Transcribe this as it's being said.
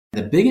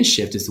The biggest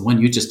shift is the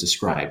one you just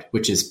described,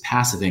 which is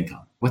passive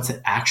income. What's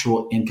the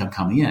actual income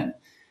coming in?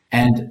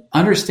 And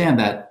understand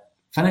that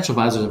financial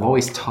advisors have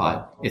always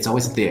taught, it's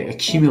always the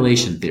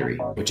accumulation theory,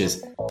 which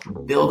is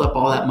build up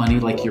all that money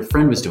like your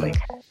friend was doing,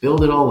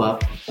 build it all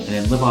up, and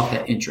then live off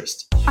that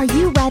interest. Are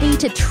you ready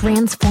to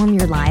transform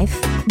your life?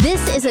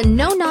 This is a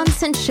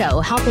no-nonsense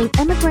show helping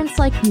immigrants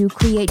like you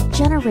create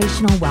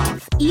generational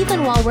wealth,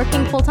 even while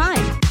working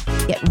full-time.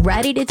 Get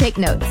ready to take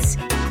notes.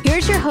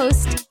 Here's your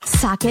host,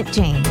 Saket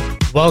Jain.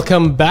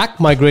 Welcome back,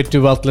 my Great to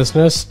Wealth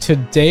listeners.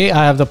 Today,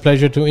 I have the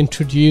pleasure to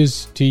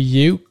introduce to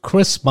you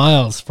Chris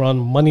Miles from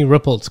Money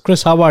Ripples.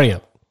 Chris, how are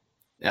you?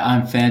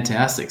 I'm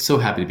fantastic. So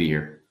happy to be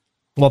here.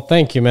 Well,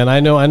 thank you, man.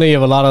 I know you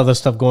have a lot of other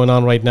stuff going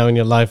on right now in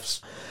your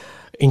life,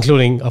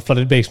 including a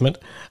flooded basement.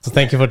 So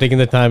thank you for taking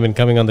the time and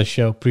coming on the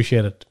show.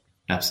 Appreciate it.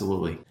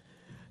 Absolutely.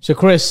 So,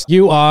 Chris,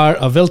 you are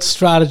a wealth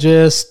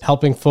strategist,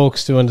 helping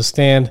folks to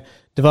understand,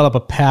 develop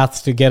a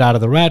path to get out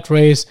of the rat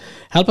race.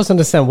 Help us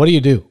understand, what do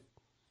you do?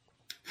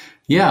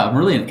 Yeah, I'm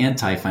really an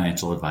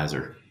anti-financial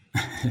advisor.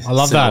 I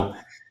love that.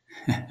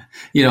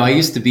 I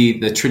used to be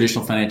the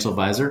traditional financial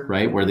advisor,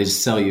 right? Where they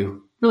just sell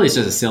you, really it's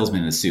just a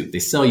salesman in a suit. They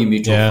sell you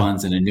mutual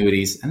funds and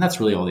annuities, and that's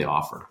really all they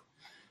offer.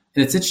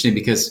 And it's interesting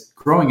because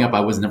growing up, I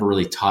was never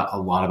really taught a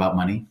lot about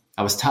money.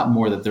 I was taught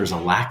more that there's a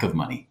lack of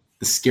money,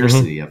 the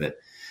scarcity of it.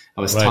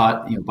 I was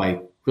taught, by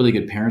really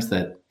good parents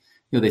that,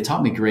 they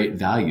taught me great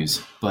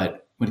values.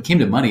 But when it came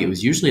to money, it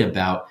was usually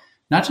about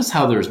not just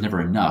how there was never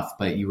enough,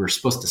 but you were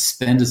supposed to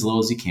spend as little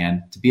as you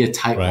can, to be a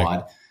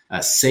tightwad,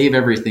 save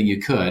everything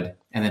you could,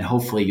 and then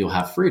hopefully you'll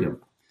have freedom.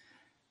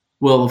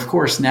 Well, of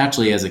course,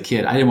 naturally as a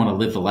kid, I didn't want to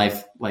live the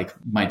life like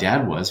my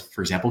dad was,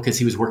 for example, because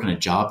he was working a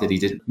job that he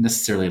didn't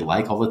necessarily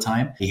like all the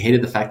time. He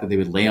hated the fact that they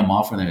would lay him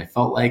off when they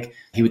felt like.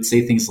 He would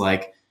say things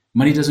like,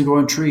 money doesn't grow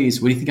on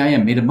trees. What do you think I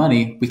am, made of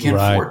money? We can't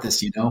afford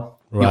this, all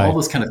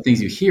those kind of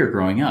things you hear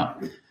growing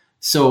up.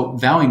 So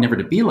vowing never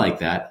to be like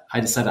that, I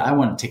decided I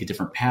wanted to take a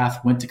different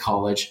path, went to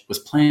college, was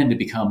planning to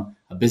become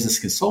a business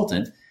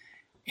consultant.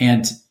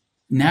 And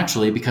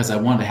naturally, because I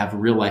wanted to have a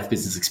real life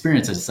business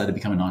experience, I decided to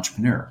become an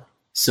entrepreneur.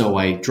 So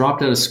I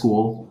dropped out of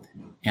school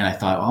and I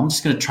thought, I'm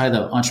just going to try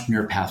the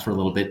entrepreneur path for a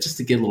little bit just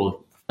to get a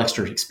little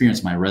extra experience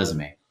in my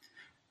resume.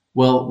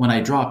 Well, when I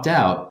dropped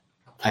out,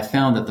 I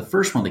found that the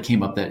first one that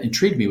came up that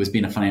intrigued me was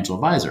being a financial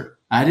advisor.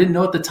 I didn't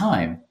know at the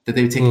time that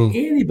they would take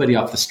anybody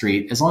off the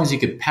street as long as you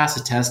could pass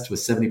a test with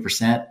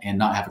 70% and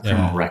not have a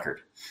criminal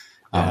record.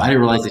 I didn't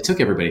realize they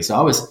took everybody. So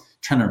I was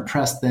trying to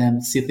impress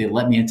them, see if they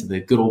let me into the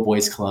good old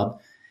boys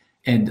club.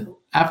 And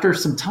after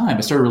some time,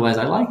 I started to realize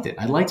I liked it.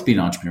 I liked being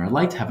an entrepreneur. I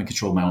liked having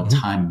control of my own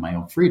time and my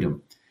own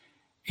freedom.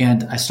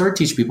 And I started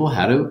teaching people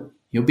how to,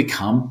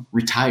 become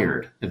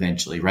retired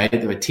eventually, right?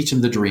 I would teach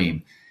them the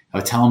dream. I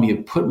would tell them you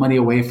put money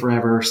away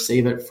forever,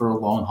 save it for a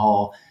long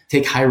haul,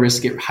 take high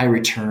risk, get high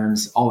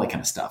returns, all that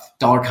kind of stuff.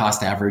 Dollar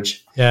cost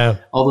average,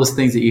 all those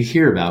things that you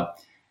hear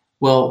about.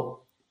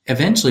 Well,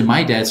 eventually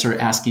my dad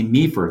started asking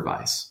me for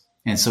advice.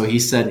 And so he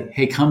said,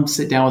 hey, come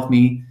sit down with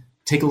me,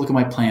 take a look at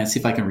my plan, see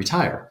if I can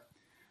retire.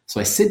 So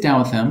I sit down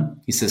with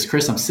him. He says,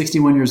 Chris, I'm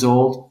 61 years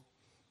old.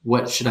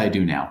 What should I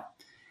do now?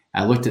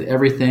 I looked at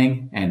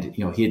everything and,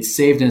 he had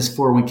saved in his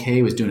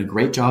 401k, was doing a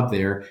great job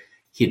there.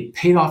 He had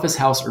paid off his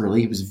house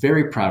early. He was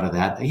very proud of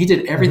that. He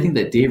did everything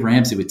that Dave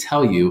Ramsey would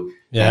tell you.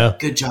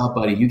 Good job,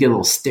 buddy. You get a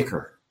little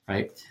sticker,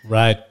 right?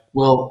 Right.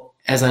 Well,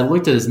 as I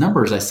looked at his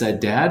numbers, I said,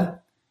 Dad,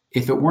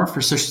 if it weren't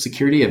for Social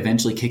Security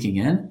eventually kicking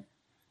in,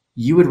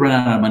 you would run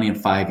out of money in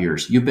 5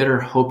 years. You better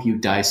hope you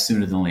die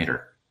sooner than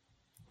later.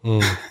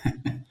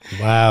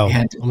 Wow.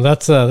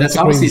 That's a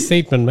crazy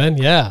statement, man.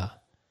 Yeah.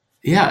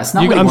 Yeah. It's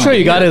not. I'm sure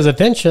you got his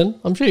attention.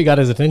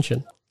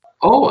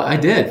 Oh, I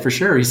did for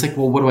sure. He's like,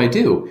 well, what do I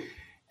do?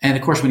 And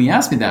of course, when he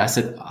asked me that, I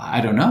said, I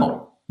don't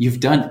know.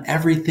 You've done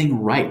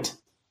everything right.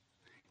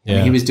 Yeah.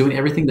 And he was doing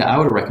everything that I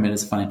would recommend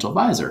as a financial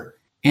advisor.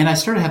 And I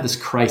started to have this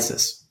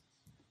crisis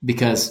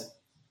because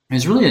it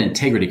was really an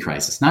integrity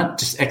crisis, not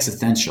just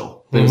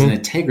existential, but it was an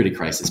integrity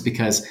crisis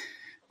because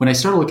when I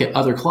started to look at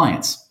other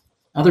clients,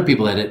 other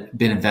people that had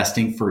been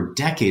investing for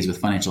decades with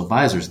financial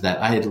advisors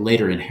that I had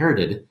later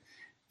inherited,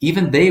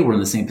 even they were in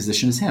the same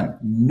position as him.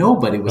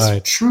 Nobody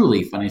was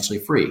truly financially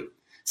free.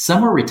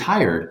 Some were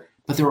retired,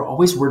 but they were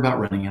always worried about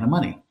running out of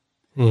money.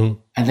 And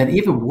then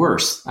even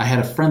worse, I had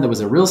a friend that was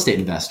a real estate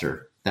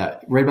investor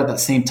that right about that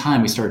same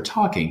time we started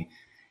talking.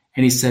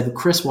 And he said,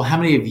 Chris, well, how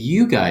many of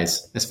you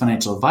guys as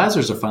financial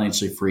advisors are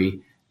financially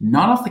free,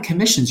 not off the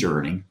commissions you're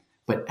earning,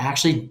 but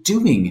actually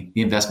doing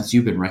the investments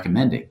you've been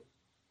recommending?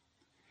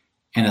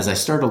 And as I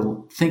started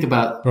to think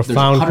about, there's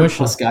 100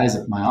 plus guys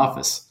at my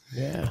office.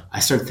 I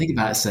started thinking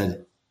about it. I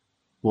said,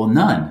 well,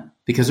 none.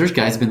 Because there's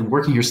guys who've been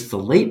working here since the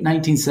late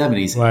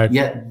 1970s,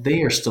 yet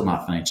they are still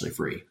not financially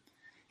free.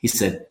 He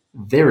said,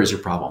 there is your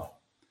problem.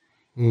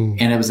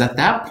 And it was at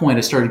that point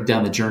I started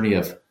down the journey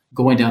of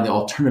going down the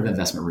alternative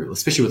investment route,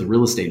 especially with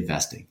real estate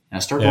investing. And I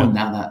started going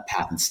down that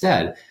path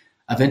instead.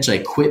 Eventually,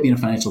 I quit being a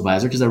financial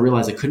advisor because I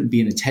realized I couldn't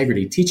be in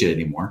integrity and teach it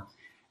anymore.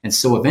 And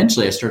so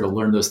eventually I started to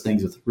learn those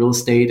things with real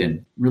estate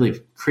and really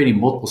creating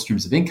multiple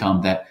streams of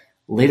income that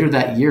Later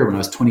that year, when I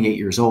was 28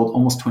 years old,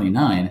 almost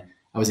 29,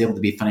 I was able to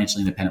be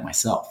financially independent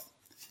myself.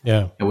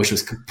 Yeah. Which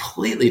was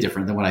completely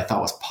different than what I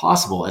thought was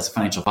possible as a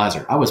financial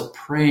advisor. I was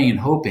praying and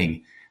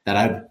hoping that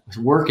I'd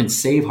work and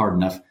save hard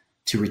enough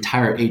to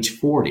retire at age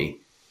 40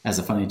 as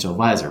a financial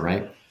advisor,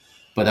 right?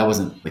 But that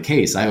wasn't the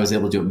case. I was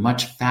able to do it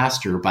much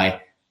faster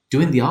by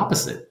doing the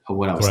opposite of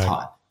what I was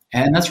taught.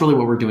 And that's really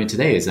what we're doing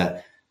today, is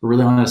that we're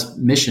really on this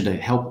mission to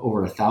help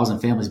over 1,000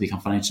 families become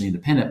financially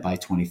independent by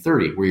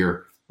 2030, where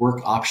you're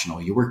work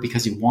optional. You work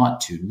because you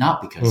want to,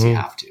 not because you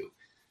have to.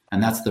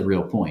 And that's the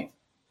real point.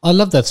 I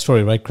love that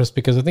story, right, Chris?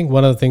 Because I think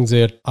one of the things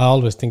that I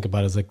always think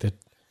about is like the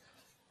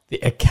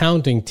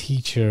accounting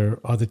teacher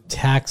or the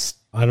tax.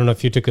 I don't know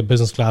if you took a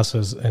business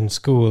classes in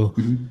school.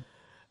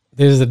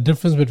 There's a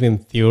difference between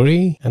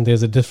theory and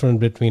there's a difference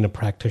between a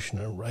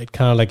practitioner, right?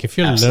 Kind of like if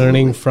you're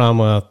learning from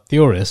a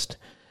theorist,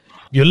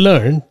 you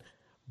learn,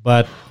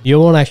 but you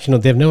won't actually know,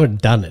 they've never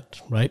done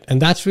it, right?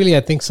 And that's really,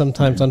 I think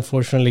sometimes,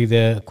 unfortunately,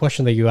 the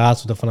question that you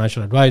ask with a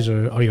financial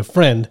advisor or your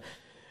friend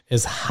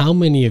is how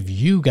many of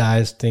you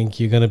guys think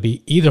you're going to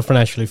be either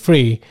financially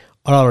free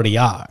or already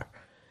are?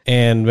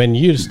 And when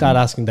you start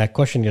asking that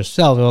question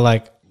yourself, you're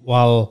like,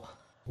 well,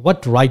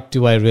 what right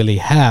do I really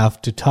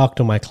have to talk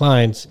to my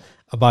clients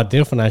about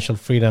their financial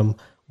freedom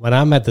when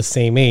I'm at the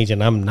same age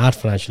and I'm not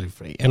financially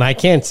free? And I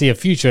can't see a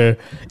future.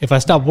 If I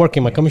stop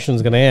working, my commission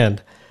is going to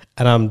end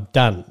and I'm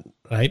done,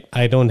 right?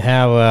 I don't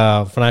have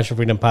a financial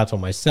freedom path for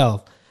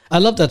myself. I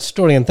love that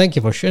story, and thank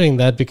you for sharing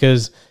that,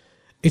 because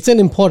it's an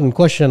important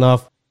question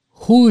of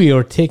who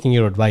you're taking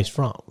your advice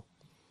from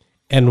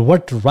and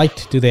what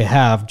right do they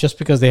have just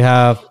because they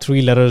have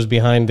 3 letters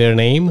behind their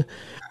name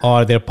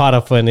or they're part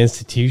of an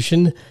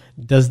institution.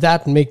 Does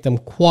that make them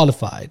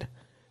qualified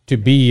to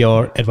be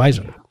your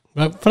advisor?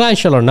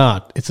 Financial or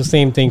not, it's the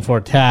same thing for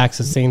tax,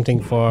 the same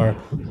thing for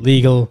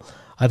legal.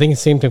 I think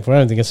it's the same thing for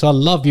everything. And so I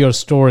love your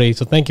story.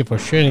 So thank you for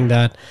sharing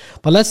that.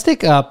 But let's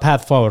take a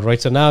path forward,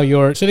 right? So now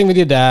you're sitting with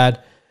your dad.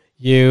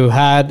 You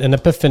had an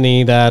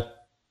epiphany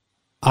that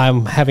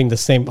I'm having the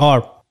same,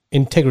 or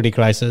integrity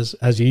crisis,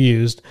 as you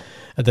used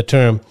at the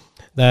term,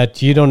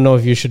 that you don't know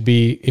if you should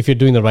be, if you're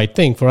doing the right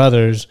thing for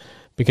others,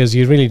 because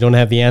you really don't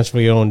have the answer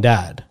for your own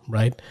dad,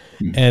 right?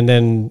 And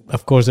then,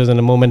 of course, there's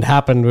a moment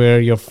happened where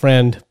your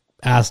friend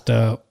asked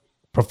a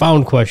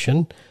profound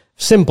question,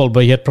 simple,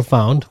 but yet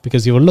profound,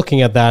 because you were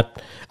looking at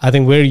that. I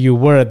think where you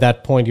were at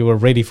that point, you were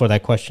ready for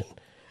that question.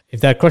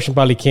 If that question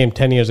probably came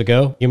 10 years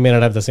ago, you may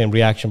not have the same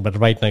reaction, but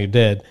right now you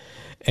did.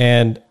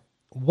 And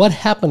what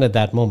happened at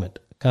that moment?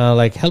 Kind of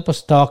like help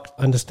us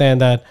understand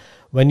that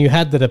when you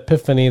had that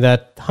epiphany,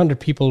 that 100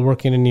 people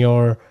working in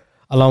your,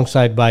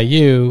 alongside by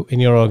you in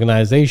your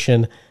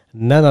organization,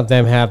 none of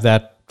them have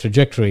that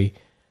trajectory.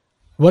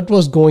 What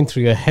was going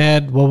through your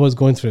head? What was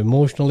going through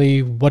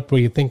emotionally? What were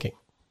you thinking?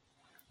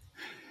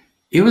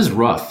 It was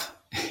rough.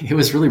 It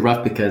was really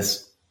rough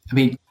because,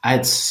 I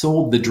had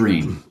sold the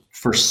dream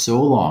for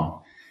so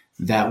long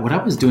that what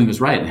I was doing was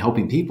right and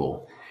helping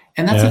people.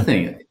 And that's the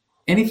thing.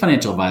 Any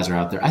financial advisor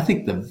out there, I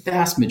think the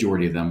vast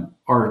majority of them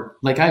are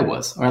like I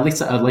was, or at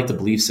least I'd like to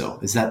believe so,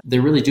 is that they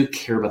really do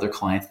care about their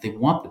clients. They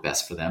want the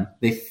best for them.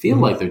 They feel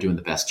like they're doing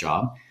the best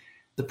job.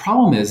 The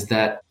problem is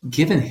that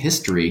given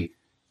history,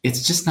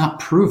 it's just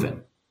not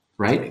proven,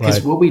 right?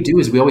 Because what we do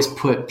is we always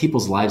put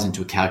people's lives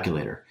into a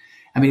calculator.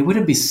 Wouldn't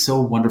it be so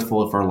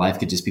wonderful if our life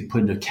could just be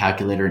put into a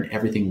calculator and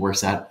everything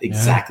works out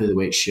exactly the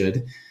way it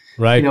should?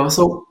 Right.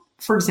 So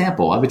for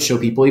example, I would show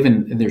people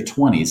even in their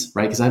 20s,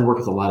 right? Because I'd work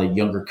with a lot of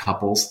younger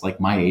couples like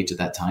my age at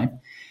that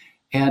time.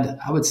 And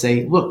I would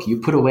say, look,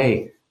 you put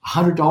away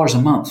 $100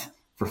 a month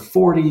for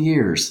 40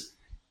 years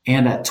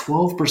and at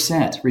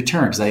 12%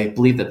 return, because I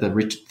believe that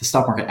the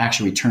stock market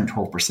actually returned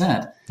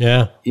 12%.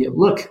 Yeah.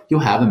 Look,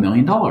 you'll have $1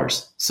 million.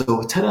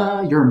 So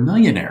ta-da, you're a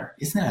millionaire.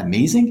 Isn't that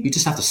amazing? You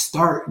just have to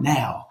start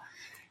now.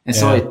 And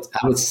so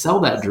I would sell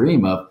that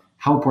dream of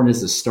how important it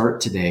is to start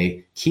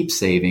today, keep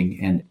saving,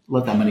 and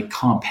let that money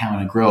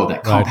compound and grow.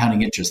 That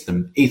compounding interest,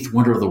 the 8th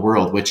wonder of the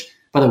world, which,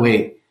 by the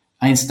way,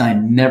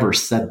 Einstein never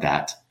said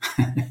that.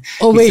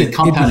 Oh, wait,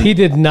 he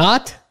did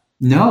not?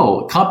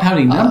 No,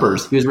 compounding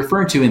numbers. He was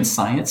referring to in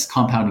science,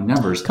 compounding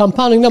numbers.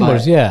 Compounding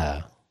numbers,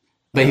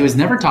 But he was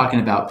never talking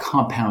about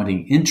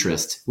compounding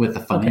interest with the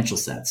financial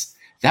sense.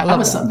 That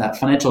was something that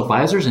financial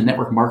advisors and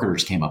network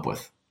marketers came up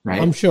with,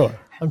 right? I'm sure.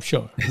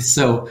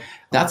 So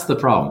that's the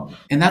problem.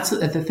 And that's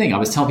the thing. I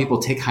was telling people,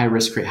 take high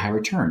risk, create high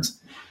returns.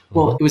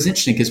 Well, it was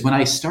interesting because when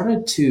I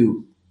started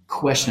to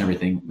question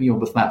everything,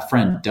 with my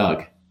friend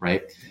Doug,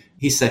 right?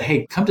 He said,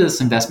 hey, come to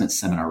this investment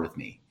seminar with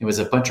me. It was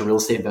a bunch of real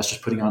estate investors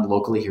putting on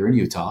locally here in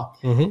Utah.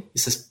 He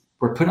says,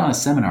 we're putting on a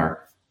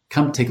seminar.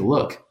 Come take a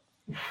look.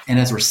 And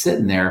as we're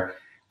sitting there,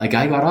 a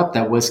guy got up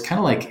that was kind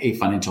of like a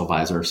financial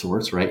advisor of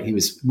sorts, right? He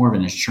was more of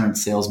an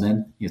insurance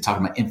salesman,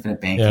 talking about infinite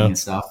banking and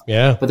stuff.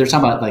 Yeah. But they're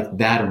talking about like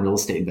that and real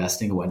estate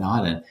investing and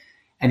whatnot.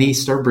 And he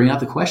started bringing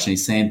out the question.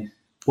 He's saying,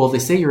 well, they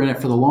say you're in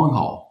it for the long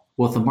haul.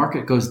 Well, if the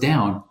market goes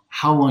down,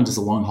 how long does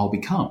the long haul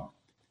become?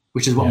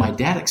 Which is what my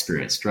dad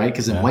experienced, right?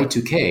 Because in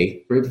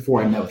Y2K, right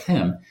before I met with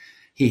him,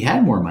 he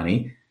had more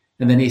money.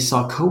 And then he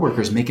saw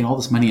coworkers making all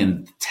this money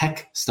in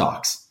tech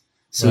stocks.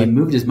 So he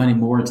moved his money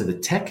more into the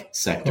tech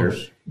sector,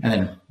 and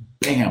then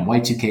bam,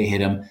 Y2K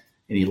hit him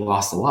and he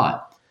lost a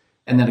lot.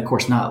 And then, of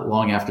course, not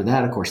long after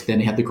that, of course, then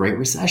he had the Great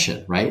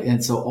Recession, right?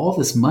 And so all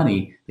this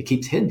money that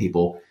keeps hitting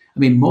people, I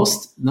mean,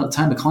 most of the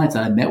time the clients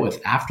that I met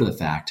with after the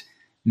fact,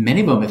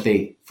 many of them, if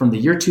they, from the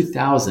year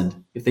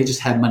 2000, if they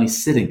just had money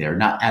sitting there,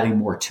 not adding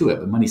more to it,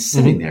 but money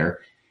sitting there,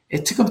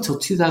 it took them until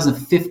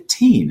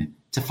 2015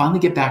 to finally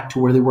get back to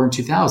where they were in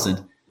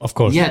 2000. Of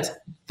course.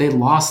 Yet they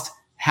lost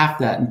half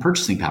that in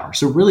purchasing power.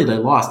 So really they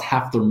lost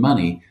half their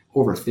money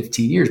over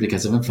 15 years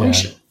because of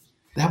inflation. Yeah.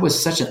 That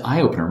was such an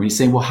eye-opener when you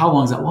say, well, how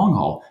long is that long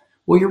haul?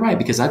 Well, you're right,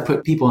 because I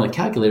put people in a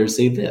calculator to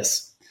say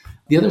this.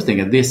 The other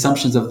thing, the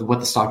assumptions of what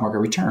the stock market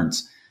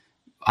returns.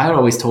 I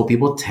always told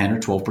people 10 or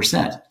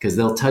 12% because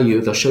they'll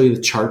show you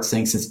the chart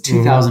saying since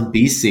 2000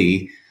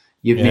 BC,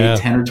 you've made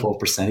 10 or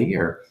 12% a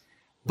year.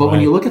 But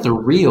when you look at the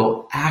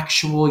real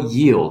actual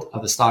yield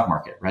of the stock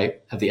market,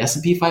 right, of the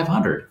S&P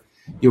 500,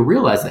 you'll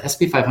realize the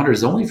S&P 500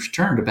 has only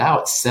returned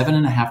about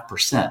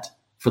 7.5%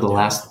 for the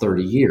last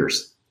 30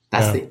 years.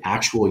 That's the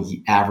actual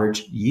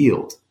average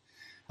yield.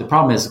 The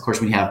problem is, of course,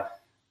 when you have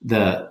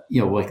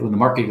like when the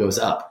market goes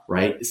up,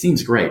 right, it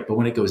seems great. But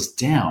when it goes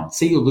down,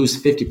 say you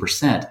lose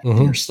 50%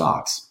 in your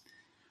stocks.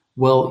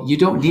 Well, you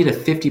don't need a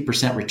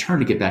 50% return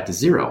to get back to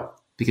zero,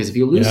 because if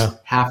you lose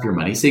half your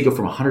money, say you go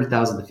from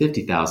 100,000 to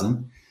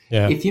 50,000,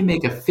 if you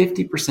make a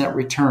 50%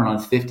 return on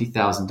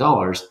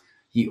 $50,000,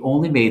 you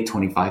only made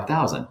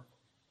 25,000.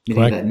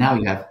 Meaning that now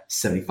you have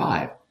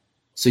 75.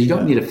 So you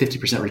don't need a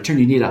 50% return.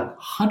 You need a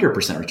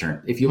 100%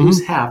 return. If you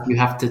lose half, you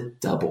have to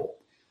double.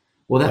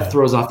 Well, that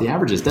throws off the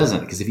averages, doesn't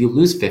it? Because if you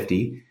lose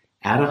 50,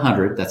 add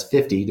 100, that's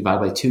 50 divided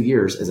by 2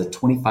 years is a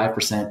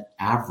 25%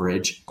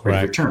 average rate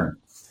of return.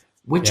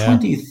 Which one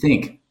do you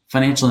think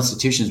financial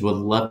institutions would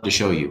love to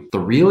show you? The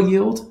real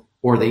yield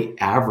or the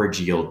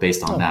average yield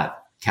based on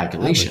that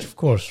calculation? Average, of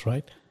course,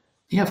 right?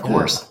 Yeah, of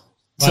course.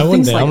 So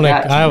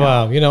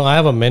I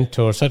have a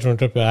mentor, such an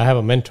entrepreneur. I have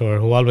a mentor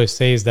who always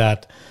says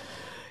that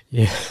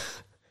the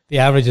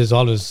average is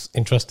always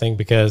interesting,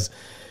 because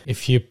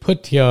if you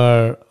put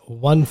your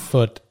one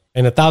foot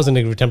in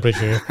 1,000-degree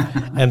temperature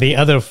and the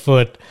other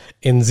foot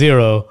in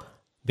 0,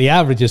 the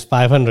average is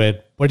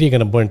 500. What are you going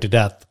to burn to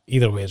death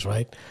either ways,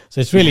 right? So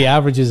it's really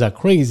averages are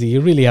crazy.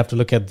 You really have to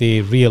look at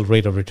the real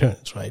rate of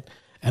returns, right?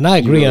 And I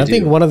agree. Really I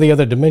think one of the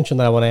other dimension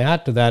that I want to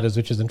add to that is,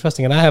 which is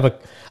interesting, and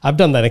I've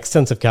done that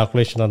extensive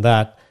calculation on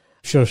that.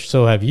 I'm sure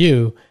so have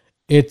you.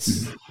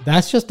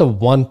 That's just the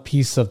one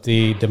piece of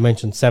the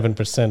dimension,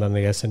 7% on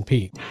the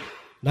S&P.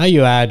 Now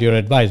you add your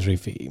advisory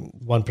fee,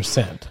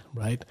 1%,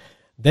 right?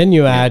 Then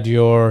you add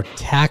your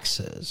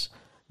taxes.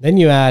 Then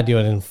you add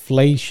your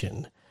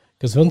inflation.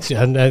 Because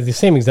the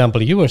same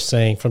example you were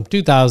saying, from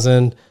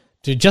 2000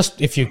 to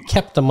just if you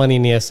kept the money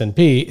in the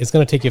S&P, it's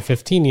going to take you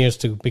 15 years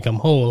to become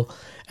whole.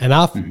 And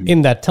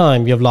in that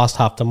time, you've lost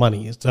half the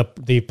money.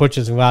 The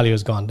purchasing value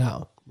has gone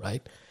down,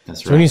 right? That's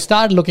right. So when you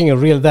start looking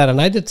at that,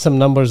 and I did some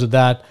numbers with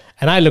that,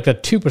 and I looked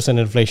at 2%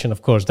 inflation,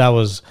 of course. That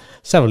was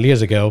several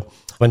years ago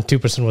when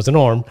 2% was the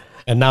norm.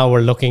 And now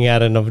we're looking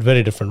at it in a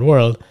very different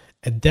world.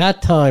 At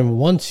that time,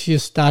 once you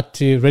start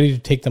ready to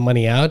take the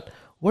money out,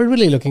 we're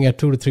really looking at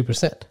 2 to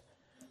 3%.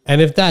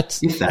 And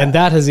and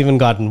that has even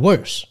gotten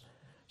worse.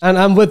 And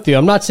I'm with you.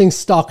 I'm not saying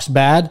stock's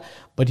bad,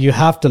 but you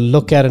have to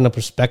look at it in a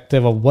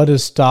perspective of what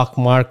is stock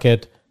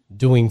market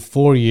doing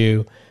for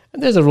you.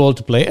 And there's a role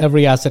to play.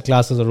 Every asset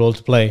class has a role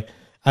to play.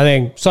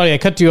 Sorry, I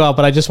cut you off,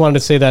 but I just wanted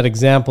to say that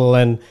example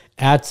and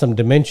add some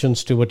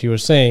dimensions to what you were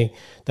saying.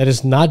 That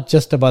is not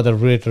just about the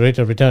rate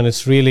of return.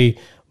 It's really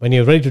when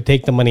you're ready to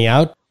take the money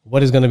out,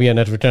 what is going to be a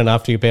net return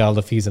after you pay all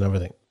the fees and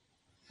everything?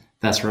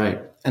 That's right.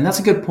 And that's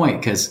a good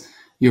point, because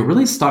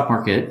really stock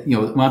market,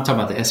 when I'm talking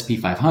about the S&P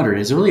 500,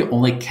 is really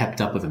only kept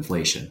up with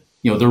inflation,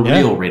 the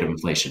real rate of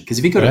inflation. Because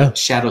if you go to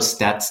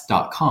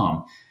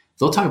shadowstats.com,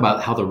 they'll talk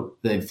about how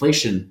the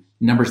inflation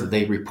numbers that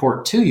they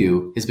report to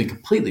you has been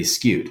completely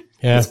skewed.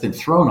 Yeah. It's been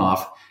thrown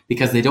off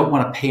because they don't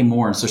want to pay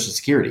more in Social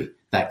Security.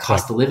 That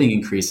cost of living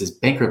increase is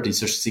bankrupting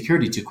Social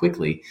Security too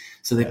quickly.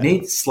 So they've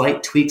made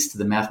slight tweaks to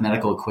the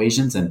mathematical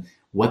equations and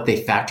what they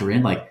factor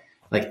in, like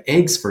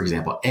eggs, for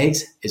example.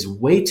 Eggs is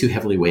way too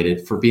heavily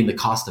weighted for being the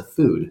cost of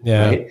food,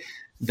 right?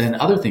 Than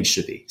other things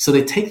should be. So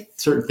they take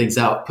certain things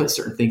out, put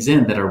certain things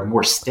in that are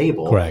more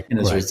stable. Correct. And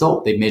as a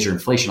result, they measure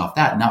inflation off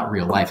that, not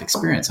real life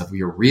experience of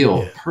your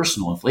real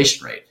personal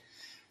inflation rate.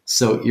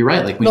 So you're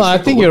right. I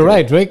think you're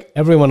right, Rick.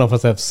 Every one of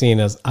us have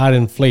seen as our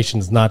inflation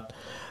is not,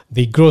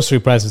 the grocery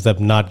prices have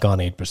not gone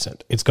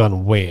 8%. It's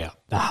gone way up.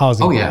 The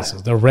housing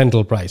prices, the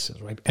rental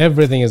prices, right?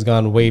 Everything has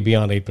gone way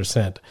beyond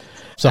 8%.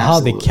 So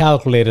how they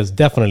calculate is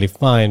definitely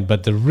fine,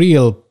 but the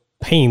real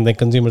pain that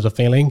consumers are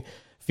feeling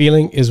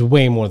is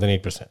way more than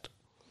 8%.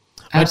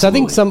 Right? So I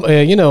think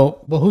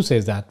who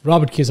says that?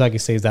 Robert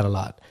Kiyosaki says that a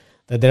lot,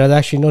 that there are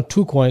actually no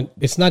two coins.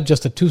 It's not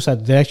just the two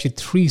sides. There are actually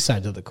three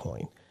sides of the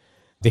coin.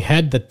 The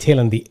head, the tail,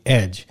 and the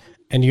edge.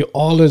 And you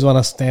always want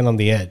to stand on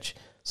the edge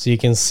so you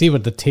can see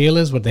what the tail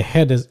is, what the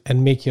head is,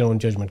 and make your own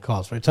judgment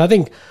calls, right? So I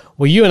think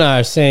what you and I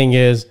are saying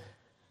is,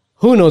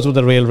 Who knows what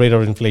the real rate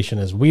of inflation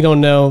is? We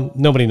don't know.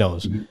 Nobody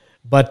knows.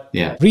 But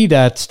read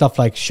at stuff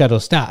like Shadow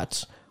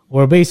Stats.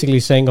 We're basically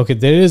saying, okay,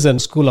 there is a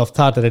school of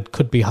thought that it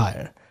could be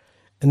higher.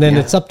 And then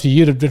it's up to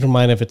you to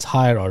determine if it's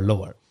higher or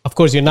lower. Of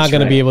course, you're not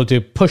going to be able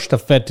to push the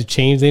Fed to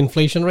change the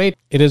inflation rate.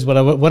 It is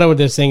whatever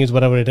they're saying is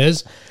whatever it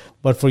is.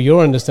 But for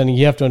your understanding,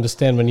 you have to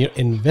understand when you're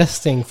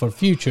investing for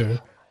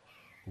future,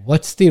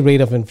 what's the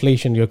rate of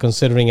inflation you're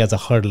considering as a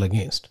hurdle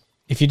against?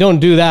 If you don't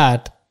do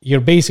that,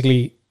 you're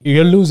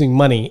losing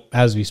money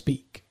as we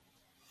speak.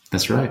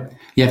 That's right.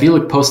 Yeah, if you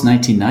look post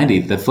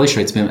 1990, the inflation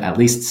rate's been at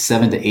least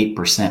 7 to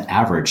 8%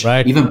 average,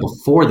 even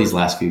before these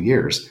last few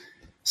years.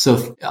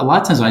 So a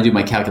lot of times when I do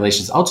my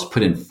calculations, I'll just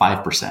put in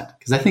 5%.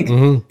 Because I think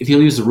if you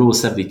use the rule of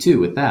 72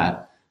 with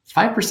that,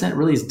 5%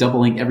 really is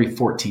doubling every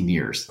 14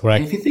 years. Correct.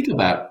 And if you think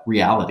about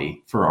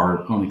reality for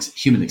our own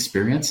human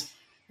experience,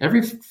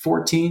 every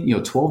 12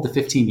 to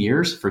 15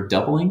 years for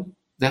doubling,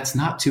 that's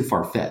not too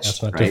far-fetched.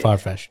 That's not too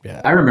far-fetched,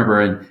 yeah. I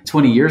remember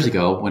 20 years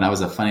ago when I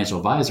was a financial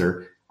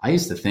advisor, I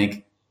used to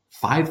think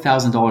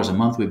 $5,000 a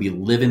month would be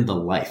living the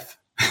life.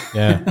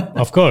 Yeah,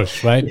 of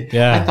course, right?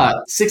 Yeah. I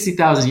thought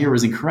 $60,000 a year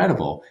was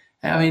incredible.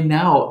 I mean,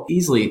 now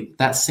easily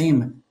that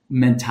same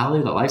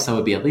mentality, that lifestyle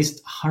would be at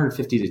least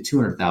 $150,000 to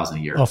 $200,000 a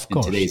year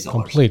in today's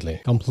dollars.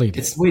 Completely.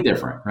 It's way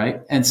different,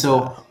 right? And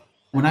so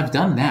when I've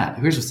done that,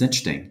 here's what's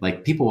interesting.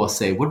 Like people will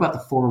say, what about the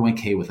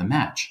 401k with a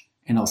match?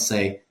 And I'll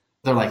say,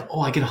 they're like,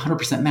 oh, I get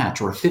 100%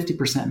 match or a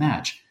 50%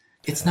 match.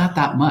 It's not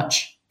that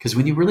much. Because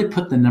when you really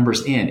put the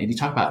numbers in and you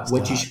talk about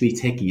what you should be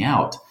taking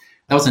out,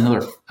 that was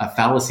another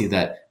fallacy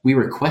that we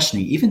were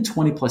questioning even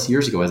 20 plus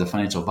years ago as a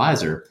financial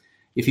advisor.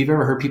 If you've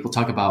ever heard people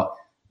talk about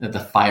the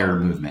FIRE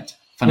movement,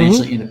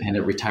 financially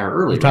independent, retire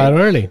early. Retire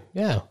early,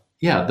 yeah.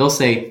 Yeah, they'll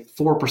say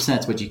 4%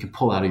 is what you can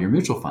pull out of your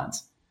mutual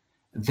funds.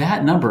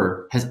 That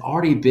number has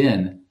already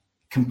been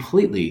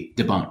completely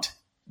debunked.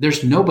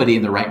 There's nobody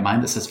in the right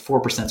mind that says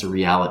 4% is a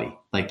reality.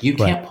 Like you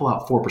can't pull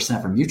out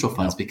 4% from mutual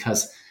funds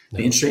because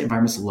the interest rate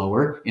environment's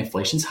lower,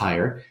 inflation's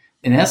higher.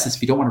 In essence,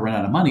 if you don't want to run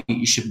out of money,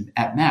 you should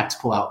at max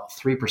pull out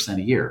 3%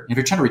 a year. And if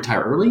you're trying to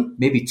retire early,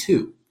 maybe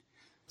 2%.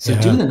 So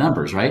do the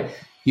numbers, right?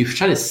 You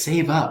try to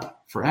save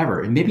up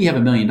forever. And maybe you have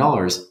 $1 million,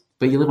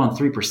 but you live on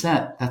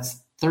 3%.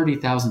 That's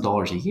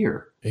 $30,000 a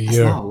year. That's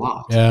not a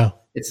lot. Yeah.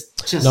 It's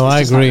just I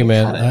agree,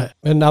 man.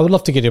 And I would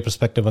love to get your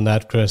perspective on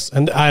that, Chris.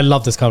 And I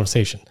love this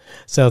conversation.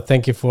 So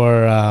thank you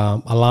for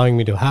allowing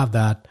me to have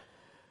that.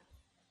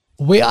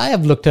 The way I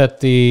have looked at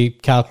the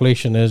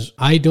calculation is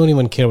I don't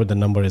even care what the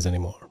number is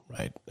anymore,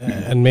 right?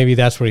 And maybe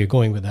that's where you're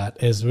going with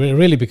that, is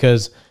really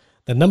because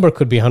the number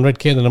could be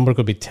 100K, the number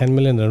could be 10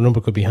 million, the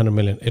number could be 100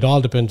 million. It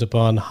all depends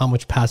upon how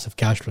much passive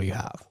cash flow you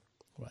have,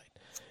 right?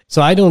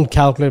 So I don't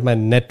calculate my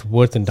net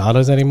worth in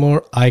dollars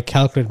anymore. I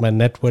calculate my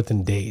net worth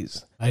in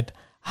days, right?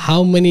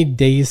 How many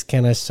days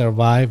can I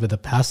survive with the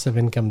passive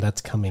income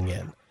that's coming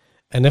in?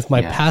 And if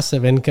my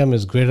passive income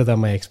is greater than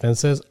my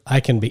expenses, I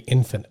can be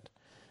infinite.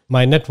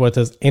 My net worth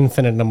is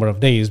infinite number of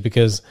days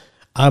because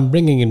I'm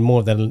bringing in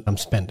more than I'm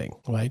spending,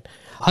 right?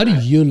 How do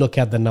you look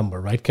at the number,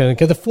 right?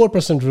 Because the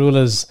 4% rule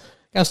is,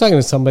 I was talking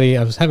to somebody,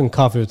 I was having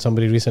coffee with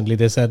somebody recently.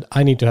 They said,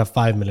 I need to have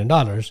 $5 million.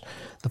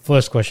 The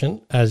first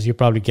question, as you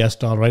probably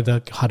guessed all right,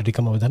 how did he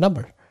come up with that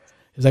number?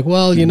 He's like,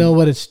 well, you know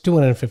what? It's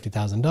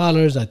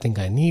 $250,000. I think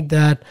I need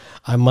that.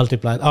 I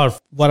multiplied, or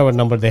whatever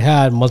number they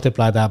had,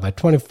 multiply that by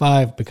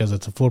 25 because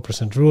it's a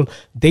 4% rule.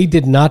 They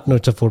did not know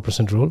it's a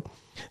 4% rule.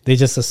 They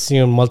just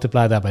assume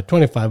multiply that by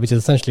 25, which is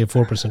essentially a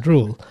 4%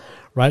 rule,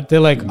 right? They're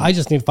like, I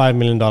just need $5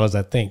 million,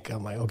 I think.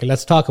 I'm like, okay,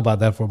 let's talk about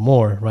that for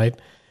more, right?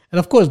 And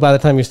of course, by the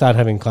time you start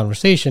having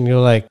conversation,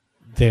 you're like,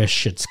 they're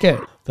shit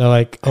scared. They're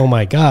like, oh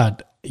my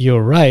God,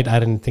 you're right. I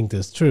didn't think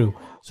this through.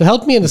 So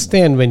help me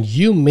understand when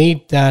you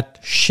made that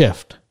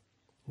shift,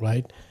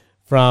 right?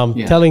 From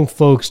telling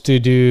folks to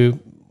do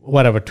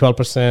whatever,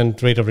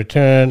 12% rate of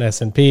return,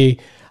 S&P,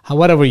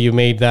 whatever you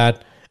made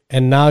that,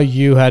 and now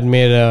you had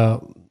made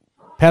a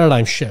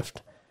paradigm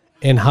shift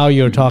in how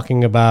you're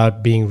talking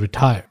about being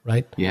retired,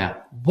 right? Yeah.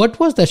 What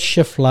was that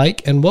shift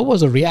like, and what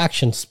was the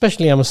reaction?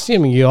 Especially, I'm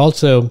assuming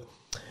you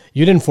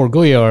didn't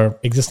forego your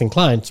existing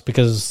clients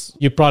because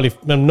you probably,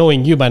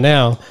 knowing you by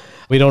now,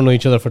 we don't know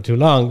each other for too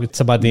long. It's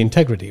about the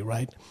integrity,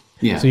 right?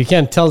 Yeah. So you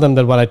can't tell them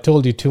that what I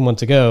told you 2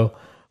 months ago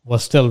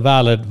was still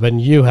valid when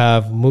you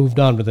have moved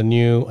on with a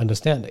new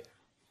understanding.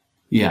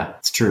 Yeah,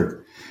 it's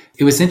true.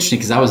 It was interesting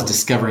because I was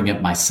discovering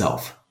it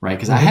myself, right?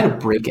 Because I had to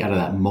break out of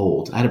that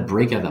mold. I had to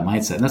break out of that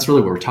mindset. And that's really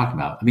what we're talking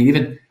about. I mean,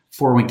 even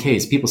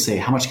 401ks, people say,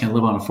 how much can I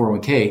live on a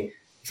 401k?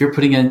 If you're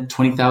putting in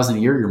 $20,000 a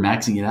year, you're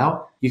maxing it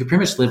out. You can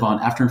pretty much live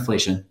on, after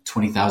inflation,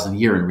 $20,000 a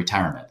year in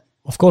retirement.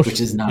 Of course. Which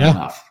is not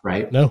enough,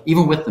 right? No.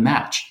 Even with the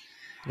match.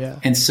 Yeah.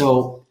 And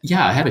so,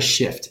 I have a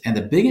shift. And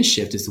the biggest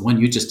shift is the one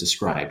you just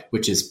described,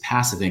 which is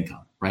passive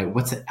income, right?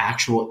 What's the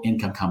actual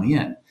income coming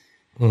in?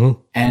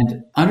 Mm-hmm.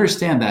 And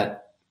understand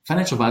that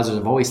financial advisors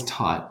have always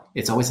taught,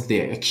 it's always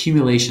the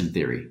accumulation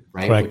theory,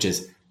 right? Correct. Which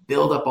is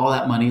build up all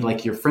that money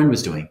like your friend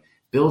was doing,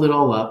 build it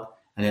all up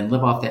and then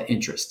live off that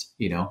interest,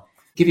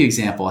 Give you an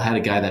example. I had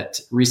a guy that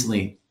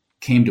recently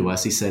came to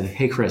us. He said,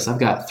 hey, Chris, I've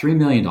got $3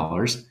 million.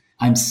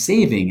 I'm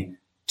saving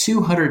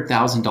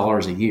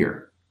 $200,000 a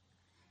year.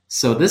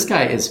 So this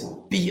guy is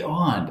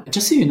beyond.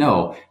 Just so you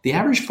know, the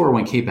average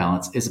 401k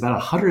balance is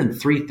about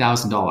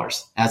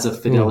 $103,000 as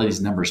of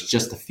Fidelity's numbers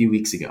just a few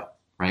weeks ago,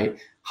 right?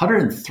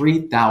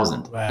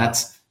 $103,000. Wow.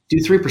 That's do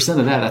 3%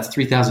 of that. That's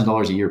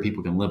 $3,000 a year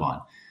people can live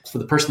on. For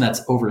the person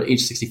that's over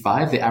age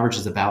 65, the average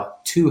is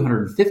about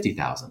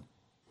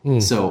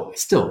 $250,000. So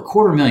still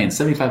 $250,000,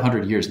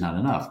 7,500 years, not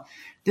enough.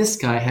 This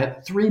guy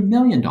had $3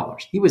 million.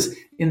 He was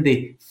in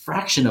the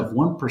fraction of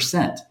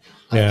 1%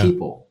 of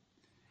people.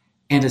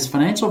 And his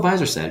financial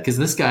advisor said, because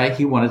this guy,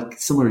 he wanted,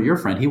 similar to your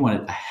friend, he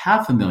wanted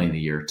 $500,000 a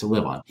year to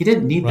live on. He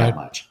didn't need that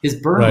much. His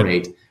burn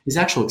rate, his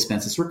actual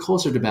expenses were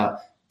closer to about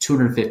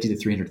 $250,000 to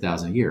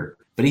 $300,000 a year.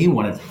 But he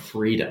wanted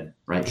freedom,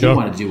 right? Sure. He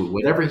wanted to do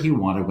whatever he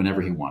wanted,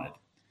 whenever he wanted.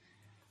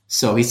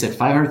 So he said,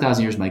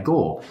 500,000 a year is my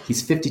goal.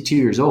 He's 52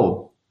 years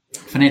old.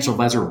 Financial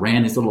advisor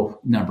ran his little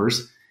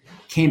numbers,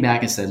 came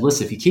back and said,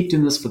 listen, if you keep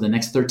doing this for the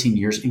next 13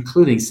 years,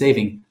 including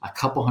saving a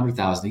couple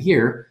 $100,000 a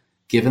year,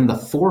 given the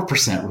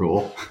 4%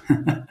 rule,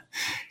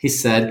 he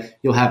said,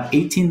 you'll have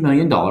 $18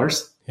 million,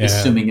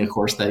 assuming, of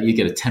course, that you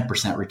get a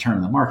 10% return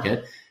in the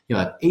market. You'll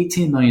have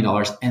 $18 million.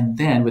 And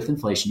then with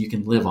inflation, you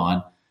can live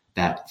on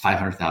that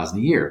 $500,000 a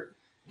year.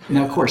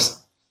 Now, of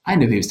course, I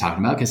knew he was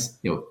talking about because,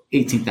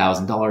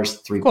 $18,000,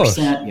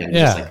 3%,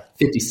 just like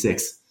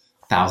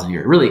 56,000 a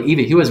year. Really,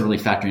 even he wasn't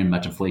really factoring in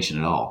much inflation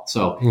at all.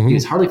 So he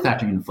was hardly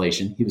factoring in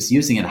inflation. He was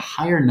using a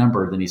higher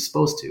number than he's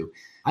supposed to.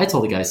 I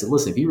told the guy, I said,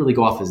 listen, if you really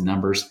go off his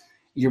numbers,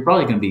 you're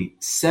probably going to be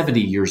 70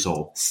 years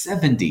old.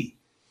 70.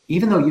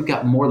 Even though you've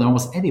got more than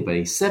almost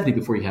anybody, 70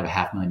 before you have a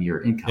 $500,000 a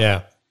year income.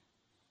 Yeah.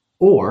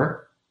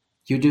 Or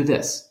you do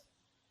this.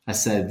 I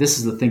said, this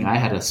is the thing I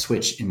had to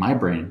switch in my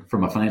brain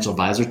from a financial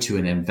advisor to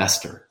an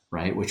investor,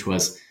 right? Which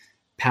was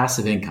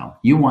passive income.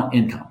 You want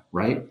income,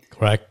 right?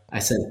 Correct. I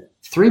said,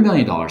 $3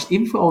 million,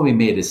 even if all we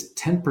made is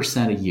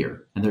 10% a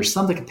year, and there's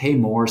some that can pay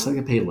more, some that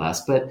can pay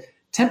less, but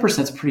 10%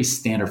 is pretty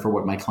standard for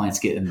what my clients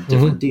get in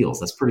different deals.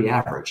 That's pretty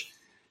average.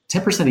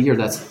 10% a year,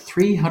 that's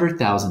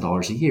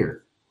 $300,000 a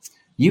year.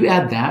 You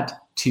add that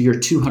to your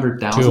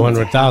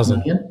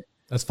 $200,000.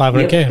 That's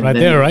 $500K right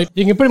there, right?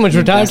 You can pretty much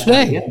retire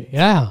today.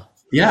 Yeah.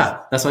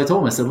 That's what I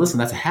told him. I said, listen,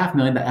 that's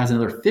 $500,000. That adds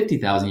another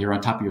 $50,000 a year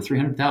on top of your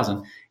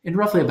 $300,000. In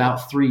roughly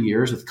about 3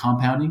 years with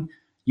compounding,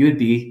 you would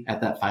be at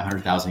that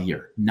 $500,000 a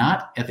year.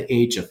 Not at the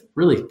age of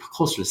really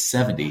closer to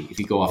 70 if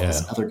you go off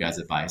this other guy's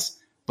advice.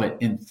 But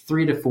in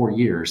 3 to 4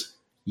 years,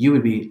 you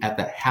would be at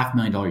that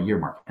 $500,000 a year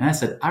mark. And I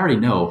said, I already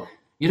know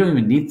you don't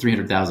even need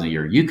 $300,000 a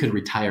year. You could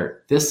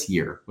retire this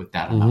year with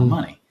that amount of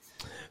money.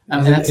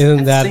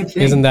 Isn't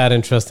that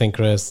interesting,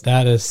 Chris?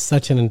 That is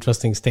such an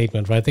interesting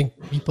statement, right? I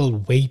think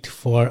people wait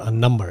for a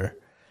number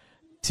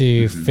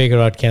to figure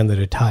out, can they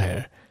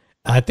retire?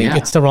 I think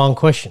it's the wrong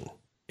question.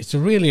 It's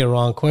really a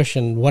wrong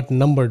question. What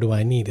number do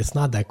I need? It's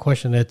not that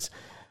question. It's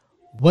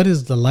what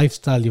is the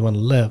lifestyle you want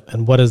to live,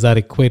 and what does that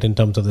equate in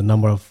terms of the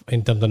number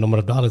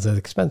of dollars as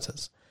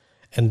expenses?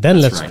 And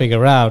then let's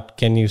figure out,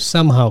 can you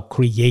somehow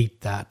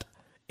create that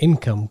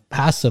income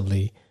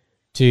passively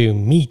to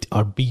meet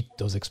or beat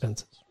those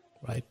expenses,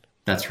 right?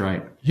 That's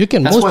right.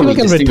 Most people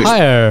can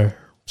retire.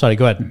 Sorry,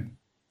 go ahead.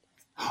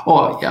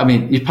 Oh, I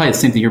mean, it's probably the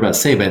same thing you're about to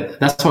say, but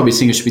that's why we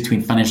distinguish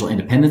between financial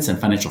independence and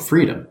financial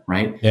freedom,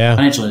 right? Yeah.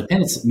 Financial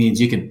independence means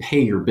you can pay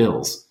your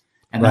bills,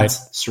 and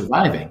that's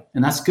surviving,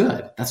 and that's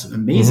good. That's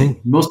amazing.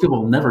 Most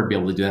people will never be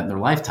able to do that in their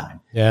lifetime.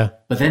 Yeah.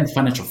 But then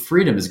financial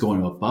freedom is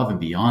going above and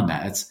beyond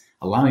that. It's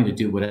allowing you to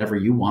do whatever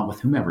you want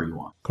with whomever you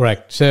want.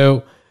 Correct.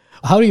 So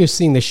how are you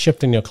seeing the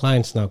shift in your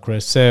clients now,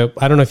 Chris? So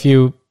I don't know if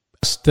you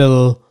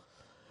still,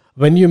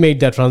 when you made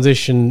that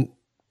transition,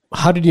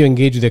 how did you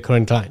engage with your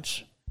current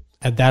clients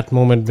at that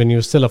moment when you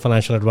were still a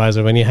financial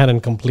advisor, when you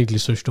hadn't completely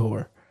switched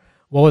over?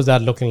 What was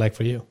that looking like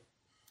for you?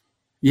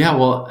 Yeah,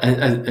 well,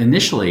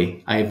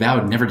 initially I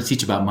vowed never to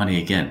teach about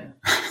money again.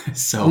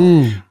 So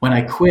when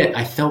I quit,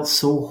 I felt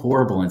so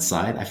horrible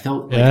inside. I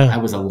felt like I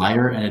was a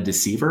liar and a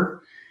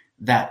deceiver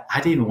that I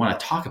didn't even want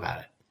to talk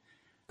about it.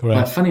 Correct.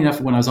 But funny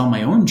enough, when I was on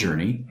my own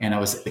journey and I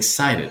was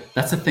excited,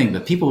 that's the thing. The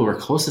people who were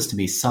closest to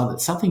me saw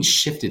that something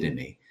shifted in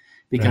me,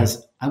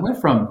 because I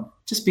went from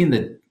just being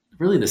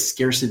the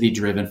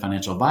scarcity-driven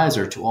financial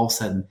advisor to all of a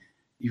sudden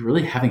you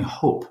really having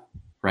hope,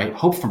 right?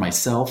 Hope for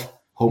myself,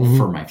 hope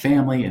for my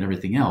family and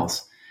everything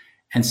else.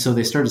 And so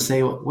they started to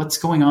say, well, what's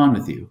going on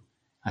with you?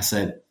 I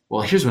said,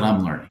 well, here's what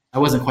I'm learning. I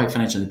wasn't quite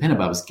financially independent,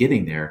 but I was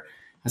getting there.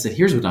 I said,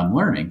 here's what I'm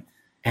learning.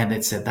 And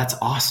they said, that's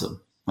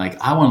awesome. Like,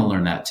 I want to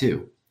learn that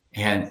too.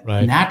 And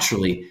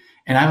naturally,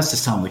 and I was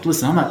just telling them, like,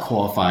 listen, I'm not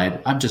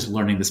qualified. I'm just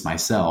learning this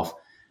myself.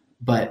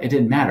 But it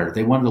didn't matter.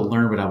 They wanted to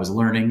learn what I was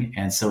learning.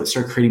 And so it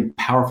started creating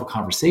powerful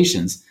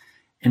conversations.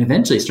 And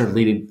eventually it started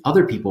leading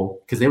other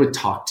people, because they would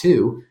talk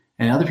too.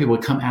 And other people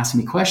would come ask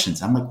me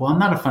questions. I'm like, well, I'm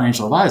not a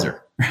financial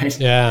advisor, right?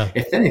 Yeah.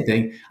 If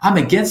anything, I'm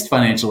against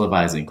financial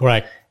advising.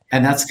 Correct.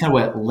 And that's kind of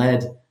what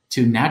led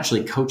to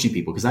naturally coaching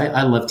people, because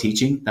I love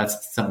teaching.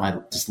 That's something I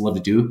just love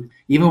to do.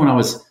 Even when I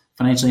was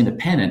financially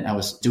independent, I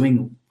was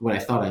doing what I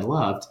thought I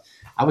loved.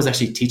 I was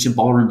actually teaching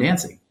ballroom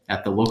dancing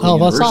at the local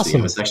university. That's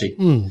awesome. I was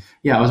actually,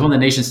 I was one of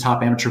the nation's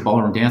top amateur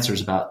ballroom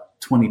dancers about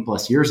 20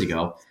 plus years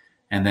ago.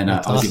 And then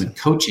I was even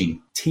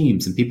coaching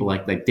teams and people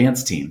like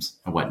dance teams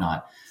and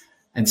whatnot.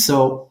 And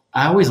so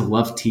I always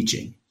loved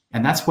teaching.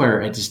 And that's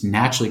where I just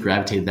naturally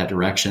gravitated that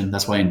direction.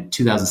 That's why in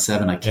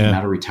 2007, I came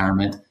out of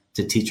retirement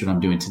to teach what I'm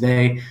doing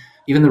today.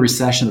 Even the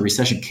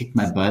recession kicked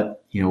my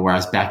butt, where I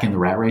was back in the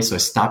rat race. So I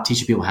stopped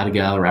teaching people how to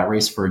get out of the rat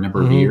race for a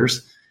number of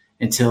years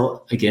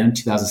until, again,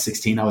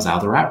 2016, I was out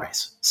of the rat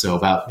race. So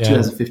about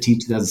 2015,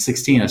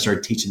 2016, I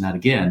started teaching that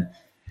again.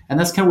 And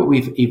that's kind of what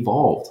we've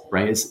evolved,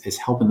 right? Is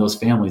helping those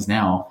families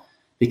now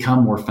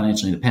become more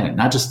financially independent,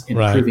 not just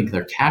improving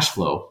their cash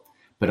flow,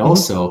 but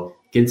also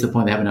getting to the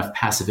point they have enough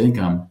passive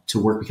income to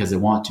work because they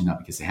want to, not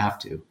because they have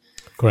to.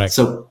 Correct.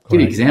 So give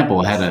you an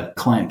example. I had a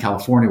client in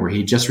California where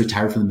he just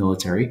retired from the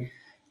military.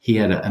 He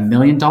had $1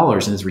 million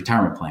in his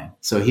retirement plan.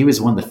 So he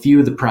was one of the few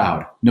of the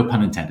proud, no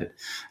pun intended.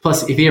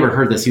 Plus, if he ever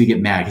heard this, he would get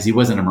mad because he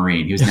wasn't a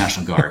Marine. He was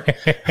National Guard.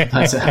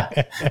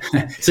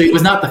 So he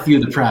was not the few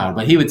of the proud,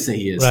 but he would say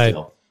he is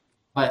still.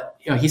 But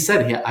he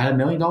said I had $1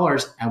 million.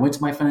 I went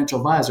to my financial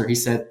advisor. He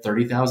said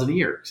 $30,000 a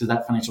year. So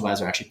that financial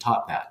advisor actually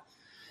taught that.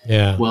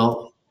 Yeah.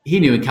 Well,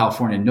 he knew in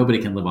California nobody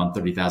can live on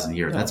 $30,000 a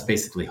year. That's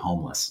basically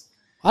homeless.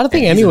 I don't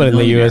think anyone in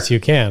the U.S. you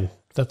can.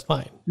 That's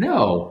fine.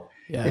 No.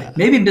 Yeah.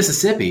 Maybe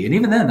Mississippi, and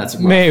even then, that's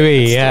rough.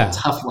 Maybe that's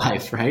a tough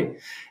life, right?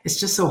 It's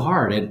just so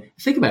hard. And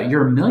think about it: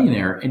 you're a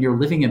millionaire and you're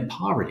living in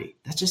poverty.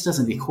 That just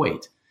doesn't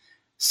equate.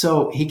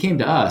 So he came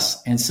to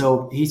us, and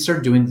so he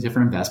started doing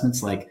different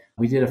investments. Like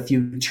we did a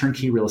few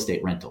turnkey real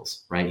estate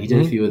rentals, right? He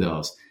did a few of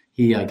those.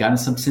 He got into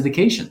some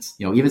syndications,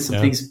 even some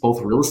things both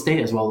real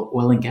estate as well as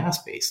oil and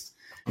gas based.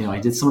 I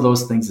did some of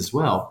those things as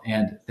well.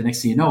 And the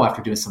next thing you know,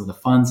 after doing some of the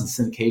funds and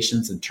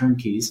syndications and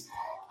turnkeys,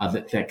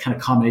 that kind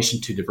of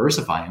combination to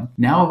diversify him,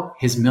 now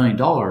his $1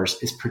 million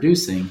is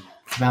producing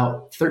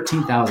about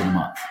 $13,000 a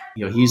month.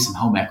 He used some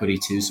home equity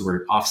too, so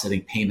we're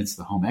offsetting payments to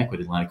the home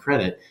equity line of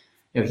credit.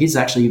 He's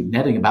actually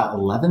netting about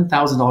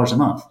 $11,000 a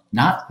month,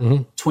 not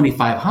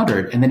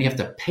 $2,500, and then you have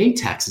to pay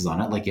taxes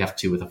on it like you have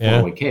to with a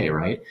 401k,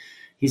 right?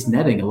 He's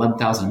netting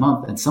 $11,000 a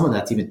month, and some of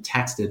that's even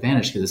tax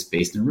advantage because it's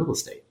based in real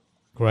estate.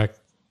 Correct.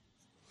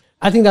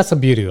 I think that's the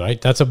beauty, right?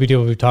 That's the beauty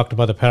of what we talked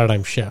about, the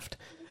paradigm shift.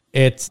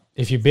 It's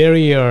if you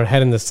bury your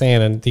head in the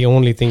sand and the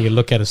only thing you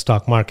look at is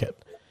stock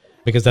market,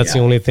 because that's the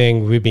only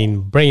thing we've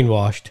been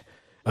brainwashed.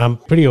 I'm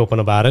pretty open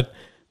about it,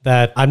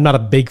 that I'm not a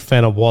big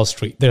fan of Wall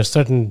Street. There are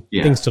certain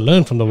things to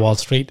learn from the Wall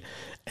Street,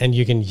 and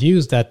you can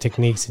use that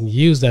techniques and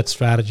use that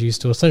strategies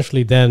to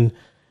essentially then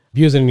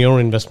use it in your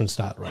own investment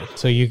style, right?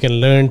 So you can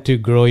learn to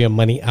grow your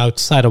money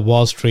outside of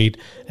Wall Street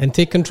and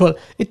take control.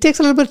 It takes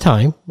a little bit of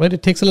time, right?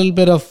 It takes a little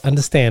bit of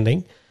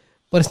understanding.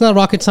 But it's not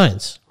rocket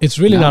science. It's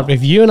really not.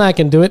 If you and I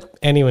can do it,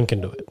 anyone can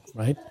do it,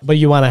 right? But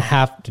you want to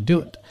have to do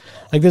it.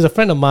 Like there's a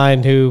friend of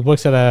mine who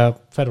works at a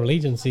federal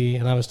agency,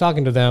 and I was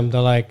talking to them.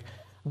 They're like,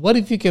 what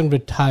if you can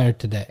retire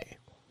today?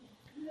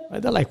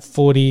 Right? They're like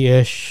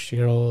 40-ish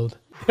year old.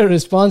 Their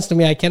response to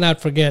me, I cannot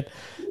forget,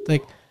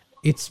 like,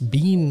 it's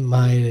been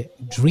my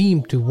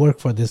dream to work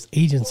for this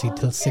agency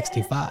till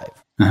 65.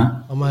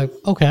 I'm like,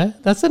 okay,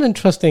 that's an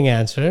interesting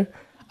answer.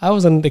 I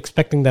wasn't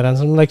expecting that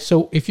answer. I'm like,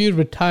 so if you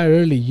retire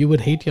early, you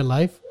would hate your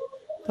life?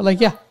 They're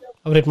like, yeah,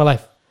 I would hate my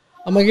life.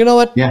 I'm like, you know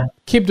what? Yeah.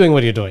 Keep doing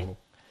what you're doing.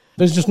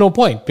 There's just no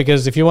point,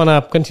 because if you want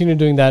to continue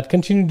doing that,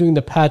 continue doing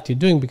the path you're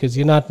doing, because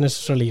you're not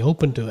necessarily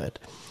open to it.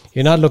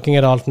 You're not looking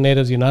at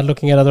alternatives. You're not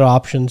looking at other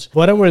options.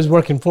 Whatever is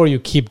working for you,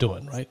 keep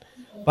doing, right?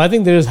 But I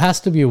think there has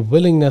to be a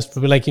willingness to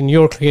be, like in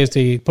your case,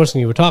 the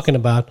person you were talking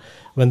about,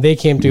 when they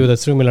came to you with a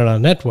 $3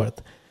 million net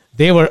worth,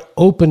 they were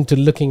open to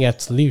looking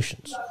at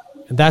solutions.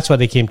 And that's why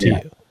they came to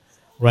you.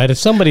 Right? If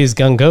somebody's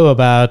gung-ho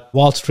about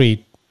Wall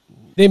Street,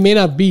 they may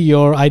not be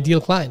your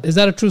ideal client. Is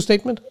that a true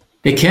statement?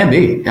 It can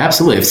be,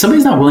 absolutely. If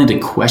somebody's not willing to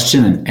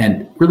question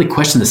and really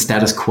question the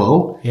status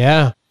quo,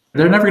 they're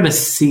never going to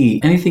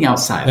see anything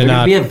outside. They're going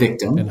to be a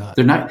victim.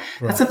 They're not. Right.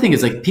 That's the thing,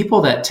 is like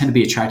people that tend to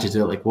be attracted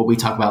to like what we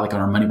talk about like on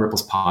our Money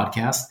Ripples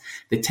podcast,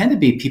 they tend to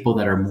be people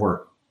that are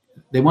more,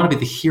 they want to be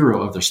the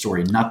hero of their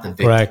story, not the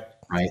victim. Right?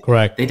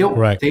 Correct. They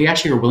don't. They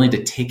actually are willing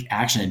to take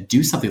action and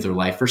do something with their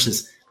life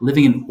versus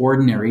living an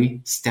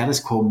ordinary,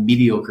 status quo,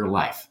 mediocre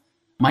life.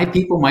 My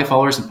people, my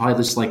followers, and probably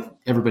just like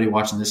everybody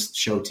watching this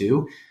show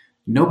too,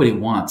 nobody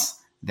wants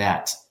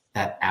that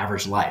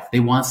average life. They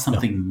want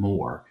something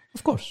more.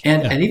 Of course.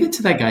 And even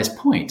to that guy's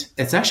point,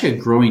 it's actually a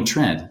growing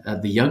trend.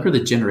 The younger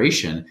the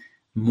generation,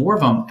 more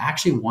of them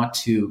actually want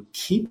to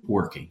keep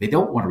working. They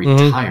don't want to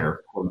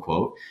retire, quote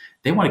unquote.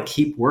 They want to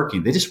keep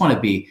working. They just want to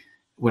be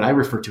what I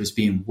refer to as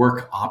being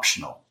work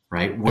optional,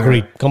 right?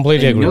 Agreed.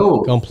 Completely agree.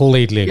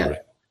 Completely agree.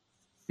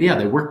 Yeah,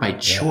 they work by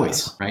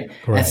choice, right?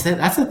 That's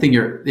the thing.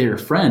 Your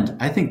friend,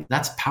 I think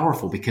that's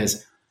powerful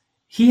because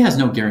he has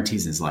no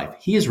guarantees in his life.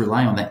 He is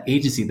relying on that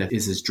agency that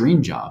is his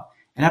dream job.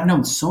 And I've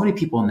known so many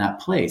people in that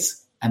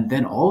place. And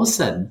then all of a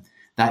sudden,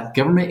 that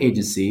government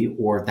agency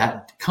or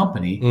that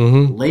company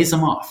lays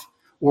them off.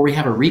 Or we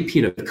have a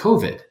repeat of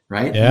COVID,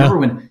 right? Yeah. Remember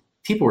when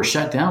people were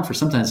shut down for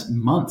sometimes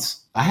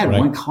months? I had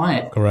one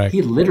client.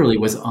 He literally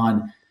was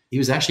he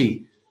was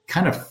actually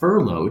kind of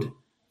furloughed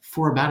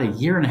for about a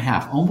year and a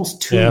half,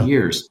 almost 2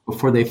 years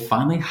before they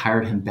finally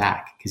hired him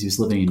back because he was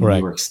living in New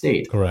York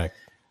State. Correct.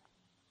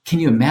 Can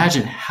you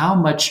imagine how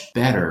much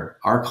better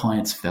our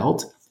clients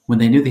felt when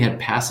they knew they had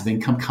passive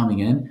income coming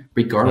in,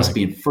 regardless of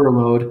being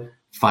furloughed,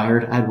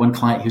 fired? I had one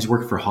client who was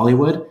working for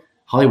Hollywood.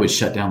 Hollywood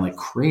shut down like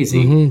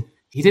crazy.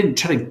 He didn't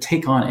try to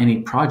take on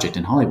any project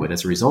in Hollywood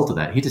as a result of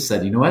that. He just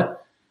said, you know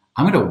what?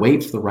 I'm going to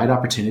wait for the right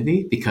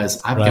opportunity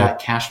because I've got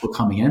cash flow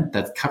coming in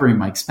that's covering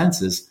my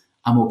expenses.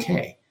 I'm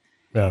okay.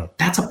 Yeah.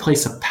 That's a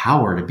place of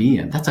power to be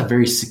in. That's a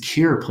very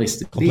secure place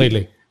to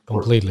be.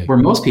 Completely. Where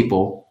most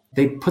people,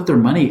 they put their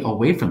money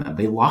away from them.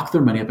 They lock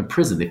their money up in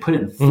prison. They put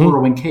it in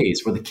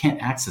 401ks where they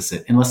can't access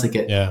it unless they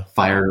get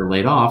fired or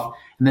laid off.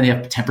 And then they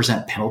have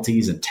 10%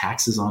 penalties and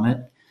taxes on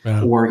it.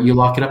 Yeah. Or you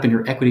lock it up in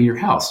your equity of your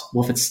house.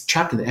 Well, if it's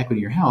trapped in the equity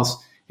of your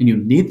house and you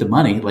need the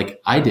money,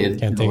 like I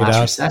did in the last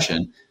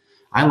recession,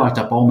 I locked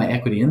up all my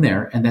equity in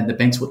there and then the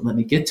banks wouldn't let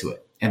me get to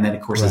it. And then,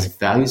 of course, as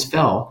values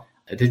fell,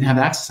 I didn't have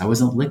access. I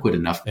wasn't liquid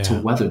enough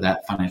to weather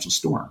that financial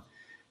storm.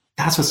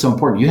 That's what's so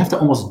important. You have to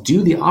almost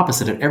do the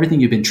opposite of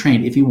everything you've been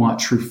trained if you want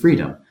true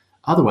freedom.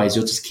 Otherwise,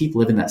 you'll just keep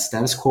living that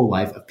status quo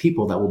life of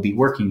people that will be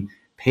working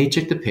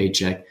paycheck to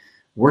paycheck,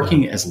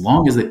 working as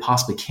long as they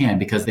possibly can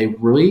because they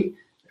really,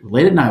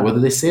 late at night, whether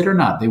they say it or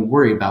not, they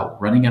worry about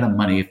running out of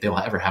money if they'll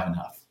ever have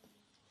enough.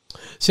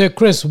 So,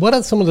 Chris, what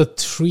are some of the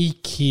 3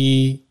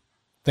 key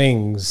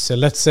things? So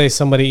let's say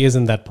somebody is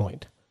in that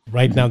point.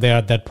 Right now, they're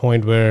at that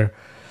point where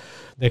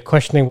they're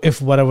questioning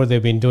if whatever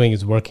they've been doing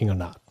is working or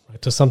not.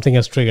 Right? So something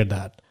has triggered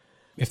that.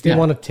 If they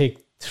want to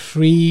take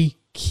 3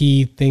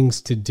 key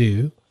things to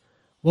do,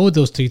 what would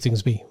those 3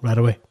 things be right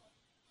away?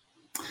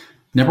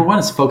 Number 1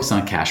 is focus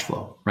on cash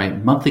flow,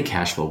 right? Monthly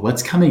cash flow.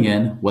 What's coming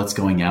in, what's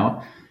going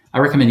out. I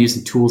recommend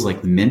using tools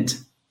like Mint.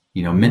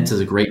 You know, Mint is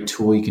a great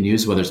tool you can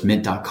use, whether it's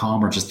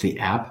mint.com or just the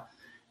app.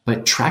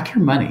 But track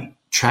your money.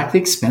 Track the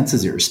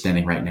expenses that you're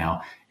spending right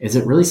now. Is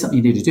it really something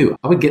you need to do?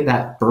 I would get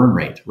that burn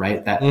rate,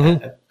 right?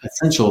 That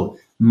essential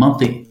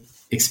monthly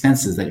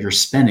expenses that you're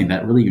spending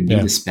that really you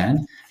need to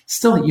spend.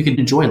 Still, you can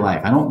enjoy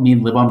life. I don't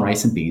mean live on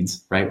rice and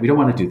beans, right? We don't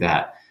want to do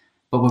that.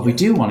 But what we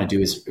do want to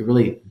do is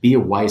really be a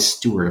wise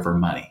steward of our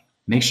money.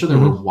 Make sure that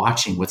we're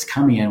watching what's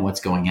coming in,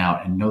 what's going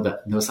out, and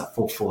notice that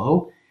full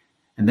flow.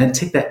 And then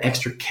take that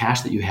extra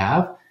cash that you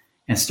have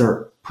and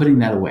start putting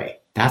that away.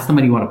 That's the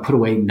money you want to put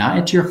away, not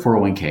into your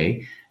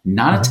 401k,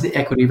 not into the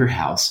equity of your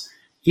house,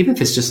 even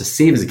if it's just a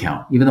savings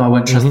account, even though I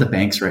wouldn't trust the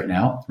banks right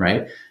now,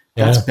 right?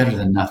 That's better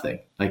than nothing.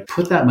 Like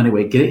put that money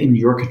away, get it in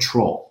your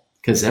control.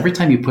 Because every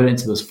time you put it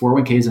into those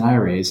 401ks and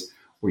IRAs,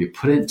 or you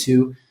put it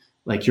into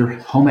like your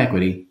home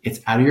equity,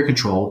 it's out of your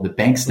control. The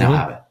banks now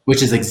have it,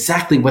 which is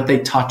exactly what they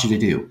taught you to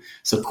do.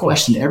 So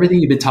question everything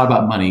you've been taught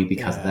about money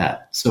because of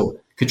that. So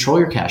control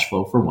your cash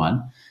flow for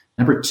 1.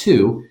 Number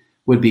 2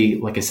 would be,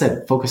 like I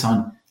said, focus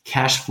on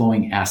cash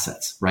flowing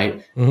assets,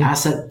 right?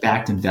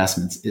 Asset-backed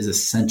investments is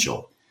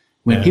essential.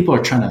 When people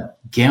are trying to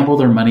gamble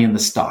their money in the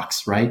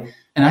stocks, right?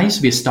 And I used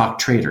to be a stock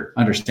trader,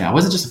 understand. I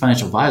wasn't just a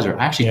financial advisor.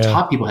 I actually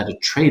taught people how to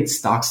trade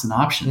stocks and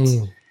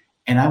options.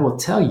 And I will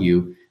tell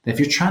you that if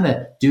you're trying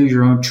to do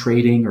your own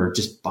trading or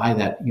just buy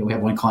that, you know, we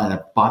have one client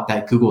that bought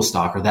that Google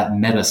stock or that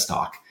Meta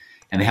stock,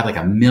 and they have like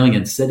 $1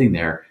 million sitting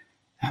there.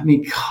 I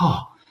mean,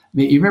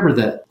 you remember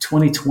that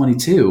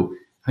 2022,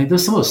 I mean,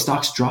 some of those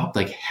stocks dropped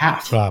like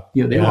half.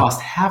 They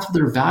lost half of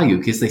their value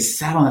because they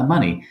sat on that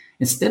money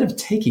instead of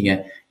taking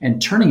it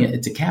and turning it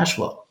into cash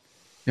flow.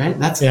 Right?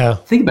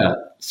 Think about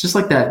it. It's just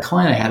like that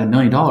client I had $1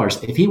 million.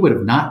 If he would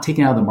have not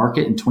taken out of the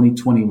market in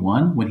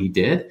 2021 when he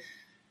did,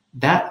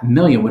 that $1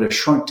 million would have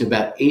shrunk to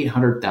about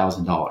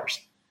 $800,000.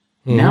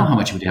 Now, how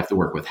much would you have to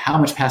work with? How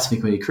much passive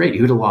income would you create?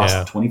 He would have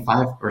lost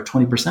 25 or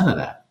 20% of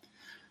that.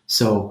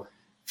 So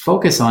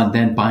focus on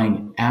then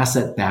buying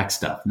asset-backed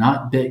stuff,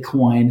 not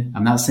Bitcoin.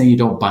 I'm not saying you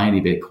don't buy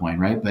any Bitcoin,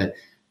 right? But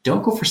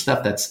don't go for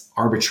stuff that's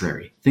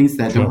arbitrary, things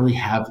that don't really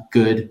have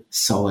good,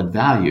 solid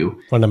value,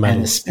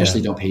 and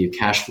especially don't pay you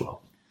cash flow.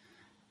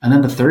 And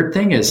then the third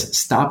thing is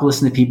stop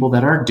listening to people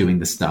that aren't doing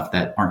the stuff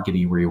that aren't getting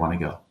you where you want to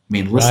go. I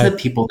mean, listen to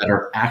people that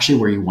are actually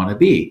where you want to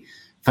be.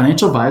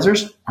 Financial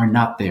advisors are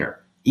not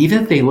there.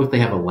 Even if they look, they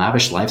have a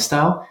lavish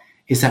lifestyle,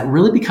 is that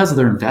really because of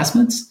their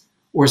investments?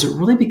 Or is it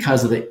really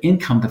because of the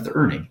income that they're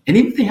earning? And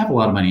even if they have a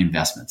lot of money in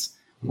investments,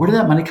 where did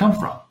that money come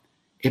from?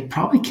 It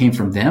probably came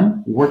from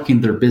them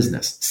working their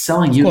business,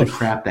 selling you the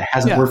crap that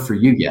hasn't worked for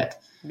you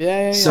yet.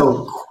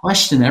 So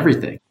question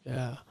everything.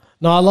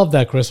 No, I love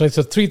that, Chris. Right?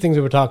 So 3 things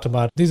we were talked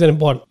about. These are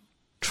important.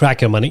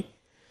 Track your money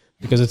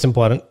because it's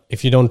important.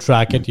 If you don't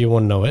track it, you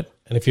won't know it.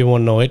 And if you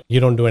won't know it, you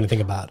don't do anything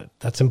about it.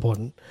 That's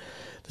important.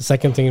 The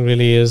second thing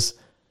really is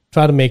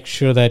try to make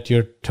sure that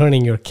you're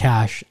turning your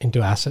cash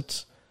into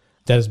assets.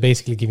 That is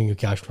basically giving you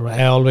cash flow.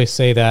 I always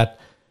say that.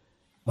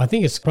 I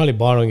think it's probably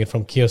borrowing it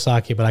from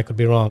Kiyosaki, but I could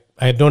be wrong.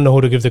 I don't know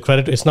who to give the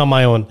credit. It's not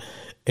my own.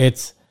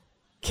 It's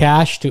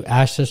cash to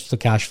assets to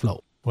cash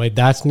flow, right?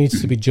 That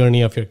needs to be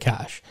journey of your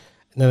cash.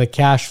 And then the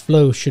cash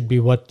flow should be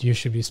what you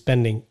should be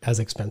spending as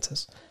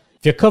expenses.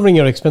 If you're covering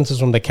your expenses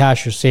from the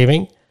cash you're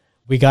saving,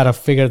 We got to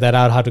figure that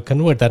out, how to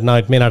convert that. Now,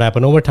 it may not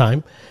happen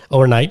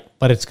overnight,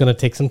 but it's going to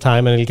take some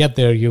time and it'll get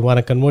there. You want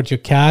to convert your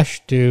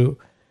cash to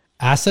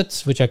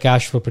assets, which are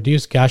cash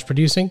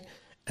producing,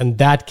 and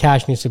that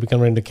cash needs to be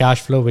converted into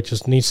cash flow,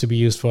 which needs to be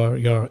used for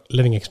your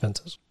living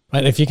expenses.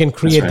 Right? If you can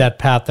create that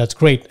path, that's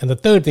great. And the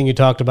third thing you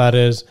talked about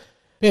is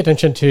pay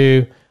attention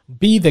to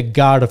be the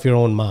guard of your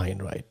own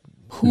mind, right?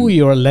 Who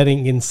you're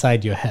letting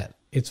inside your head.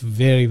 It's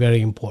very,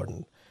 very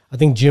important. I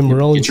think Jim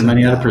Rohn Get your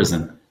money out of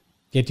prison.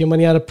 Get your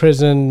money out of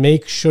prison.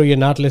 Make sure you're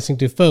not listening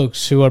to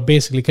folks who are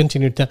basically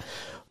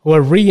who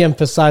are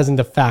re-emphasizing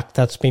the fact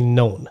that's been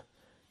known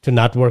to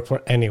not work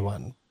for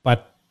anyone,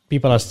 but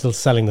people are still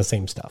selling the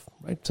same stuff,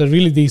 right? So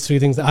really these three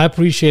things. I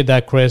appreciate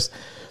that, Chris.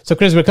 So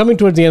Chris, we're coming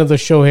towards the end of the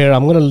show here.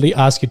 I'm going to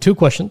ask you two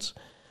questions.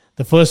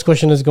 The first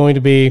question is going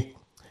to be,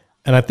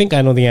 and I think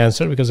I know the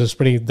answer because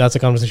that's a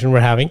conversation we're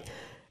having.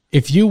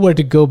 If you were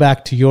to go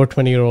back to your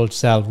 20-year-old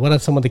self, what are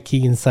some of the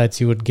key insights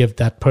you would give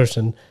that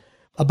person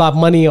about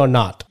money or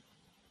not?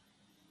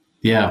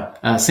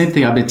 Yeah, same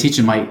thing I've been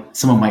teaching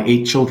some of my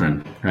 8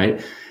 children,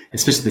 right?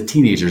 Especially the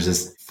teenagers,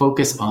 is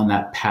focus on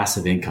that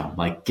passive income,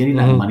 like getting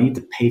that money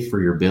to pay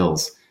for your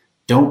bills.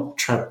 Don't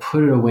try to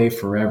put it away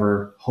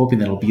forever, hoping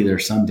that it'll be there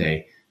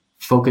someday.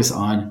 Focus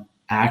on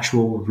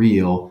actual,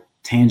 real,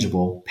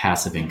 tangible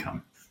passive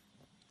income.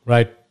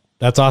 Right.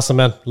 That's awesome,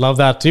 man. Love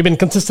that. So you've been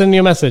consistent in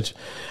your message.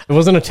 It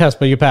wasn't a test,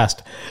 but you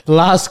passed.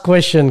 Last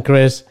question,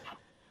 Chris.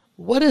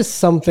 What is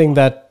something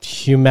that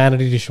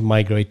humanity should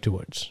migrate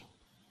towards?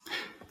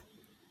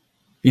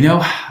 You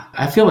know,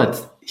 I feel that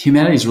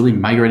humanity is really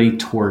migrating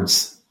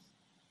towards,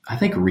 I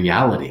think,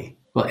 reality.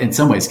 Well, in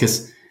some ways,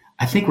 because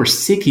I think we're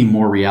seeking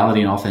more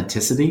reality and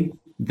authenticity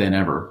than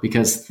ever.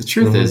 Because the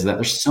truth is that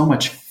there's so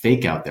much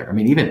fake out there. I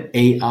mean, even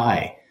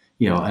AI,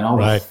 and all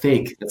the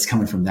fake that's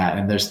coming from that.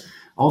 And there's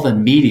all the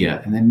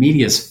media, and the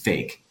media is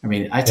fake. I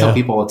mean, I tell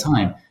people all the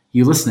time,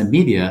 you listen to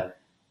media,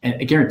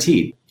 and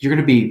guaranteed, you're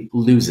going to be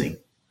losing,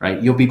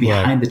 right? You'll be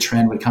behind the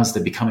trend when it comes to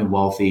becoming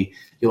wealthy.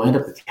 You'll end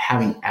up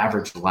having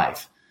average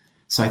life.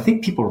 So I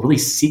think people are really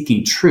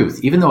seeking truth.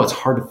 Even though it's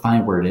hard to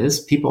find where it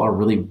is, people are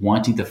really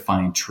wanting to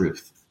find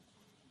truth.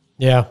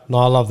 Yeah, no,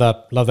 I love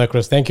that. Love that,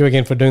 Chris. Thank you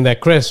again for doing that.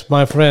 Chris,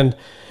 my friend,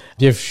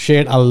 you've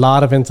shared a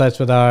lot of insights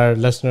with our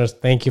listeners.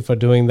 Thank you for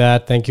doing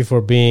that. Thank you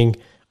for being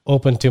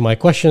open to my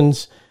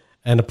questions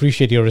and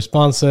appreciate your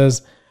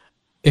responses.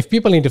 If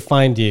people need to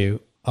find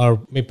you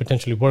or may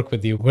potentially work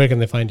with you, where can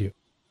they find you?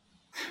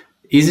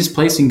 Easiest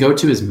place you can go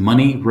to is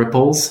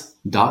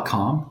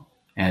moneyripples.com.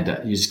 And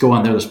you just go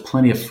on there. There's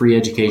plenty of free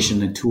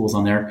education and tools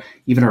on there.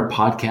 Even our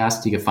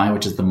podcast you can find,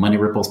 which is the Money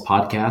Ripples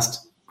Podcast.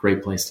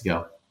 Great place to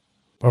go.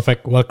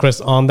 Perfect. Well,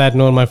 Chris, on that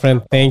note, my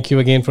friend, thank you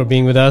again for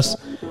being with us.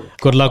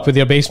 Good luck with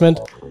your basement.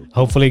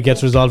 Hopefully it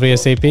gets resolved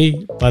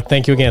ASAP. But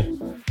thank you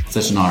again.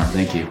 Such an honor.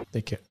 Thank you.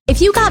 Take care.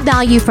 If you got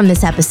value from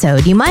this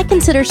episode, you might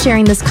consider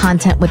sharing this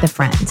content with a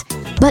friend.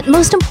 But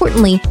most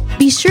importantly,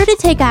 be sure to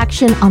take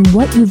action on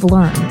what you've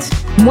learned.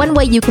 One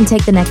way you can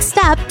take the next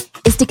step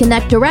is to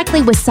connect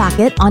directly with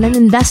Socket on an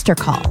investor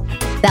call.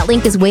 That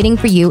link is waiting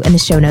for you in the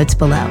show notes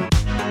below.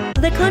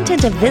 The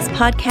content of this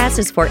podcast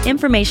is for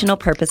informational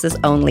purposes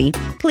only.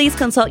 Please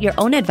consult your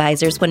own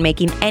advisors when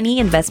making any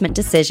investment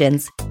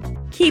decisions.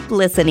 Keep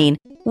listening.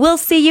 We'll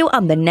see you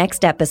on the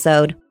next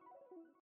episode.